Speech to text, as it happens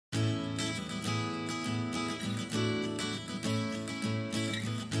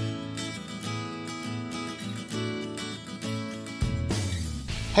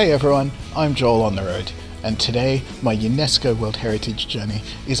Hey everyone, I'm Joel on the road, and today my UNESCO World Heritage journey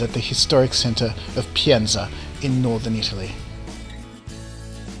is at the historic centre of Pienza in northern Italy.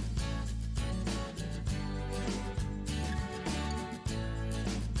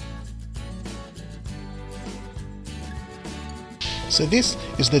 So this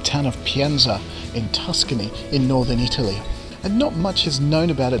is the town of Pienza in Tuscany in northern Italy. And not much is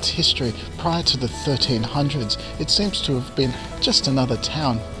known about its history prior to the 1300s. It seems to have been just another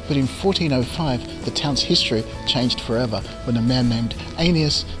town. But in 1405, the town's history changed forever when a man named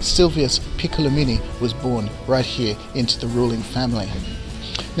Eneas Silvio Piccolomini was born right here into the ruling family.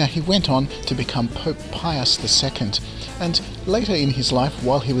 Now he went on to become Pope Pius II, and later in his life,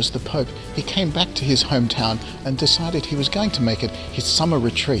 while he was the Pope, he came back to his hometown and decided he was going to make it his summer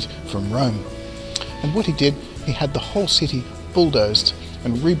retreat from Rome. And what he did, he had the whole city bulldozed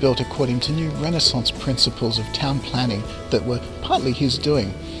and rebuilt according to new Renaissance principles of town planning that were partly his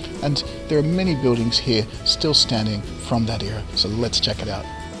doing. And there are many buildings here still standing from that era, so let's check it out.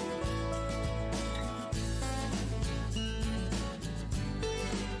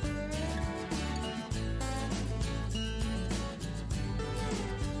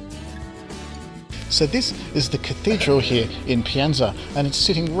 So this is the cathedral here in Pienza, and it's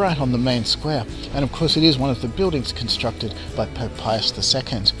sitting right on the main square. And of course it is one of the buildings constructed by Pope Pius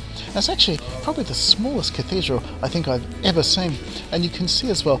II. And it's actually probably the smallest cathedral I think I've ever seen. And you can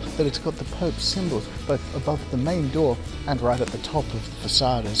see as well that it's got the Pope's symbols both above the main door and right at the top of the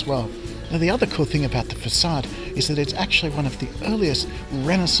facade as well. Now the other cool thing about the facade is that it's actually one of the earliest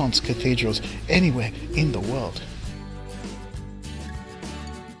Renaissance cathedrals anywhere in the world.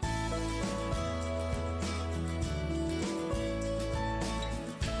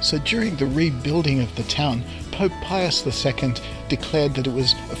 So during the rebuilding of the town, Pope Pius II declared that it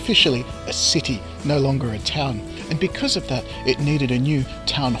was officially a city, no longer a town. And because of that, it needed a new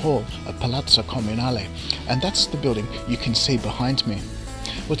town hall, a palazzo comunale. And that's the building you can see behind me.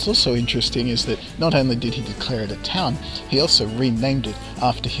 What's also interesting is that not only did he declare it a town, he also renamed it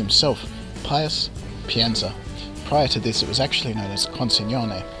after himself, Pius Pienza. Prior to this, it was actually known as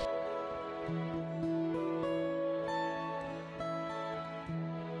Consiglione.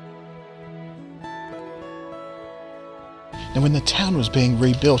 Now when the town was being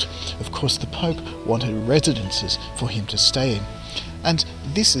rebuilt, of course the Pope wanted residences for him to stay in. And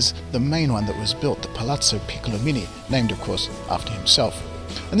this is the main one that was built, the Palazzo Piccolomini, named of course after himself.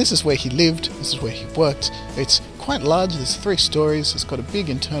 And this is where he lived, this is where he worked. It's quite large, there's 3 stories, it's got a big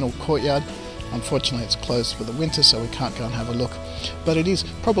internal courtyard. Unfortunately it's closed for the winter so we can't go and have a look. But it is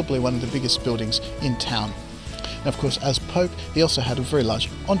probably one of the biggest buildings in town. And of course, as Pope, he also had a very large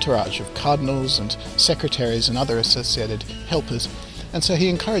entourage of cardinals and secretaries and other associated helpers. And so he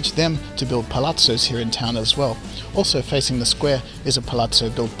encouraged them to build palazzos here in town as well. Also facing the square is a palazzo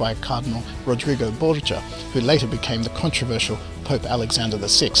built by Cardinal Rodrigo Borgia, who later became the controversial Pope Alexander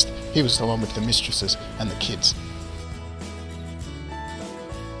VI. He was the one with the mistresses and the kids.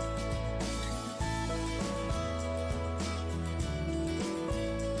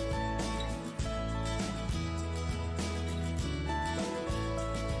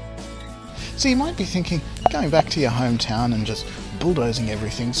 So you might be thinking, going back to your hometown and just bulldozing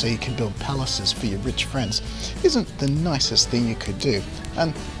everything so you can build palaces for your rich friends isn't the nicest thing you could do.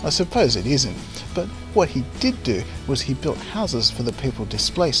 And I suppose it isn't. But what he did do was he built houses for the people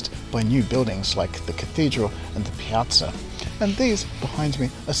displaced by new buildings like the cathedral and the piazza. And these behind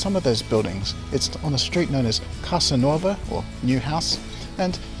me are some of those buildings. It's on a street known as Casa Nuova, or New House.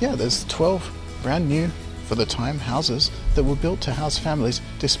 And yeah, there's 12 brand new, for the time, houses that were built to house families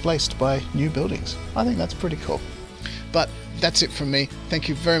displaced by new buildings. I think that's pretty cool. But that's it from me. Thank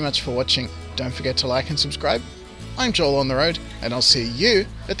you very much for watching. Don't forget to like and subscribe. I'm Joel on the road, and I'll see you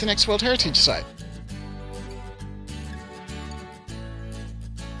at the next World Heritage site.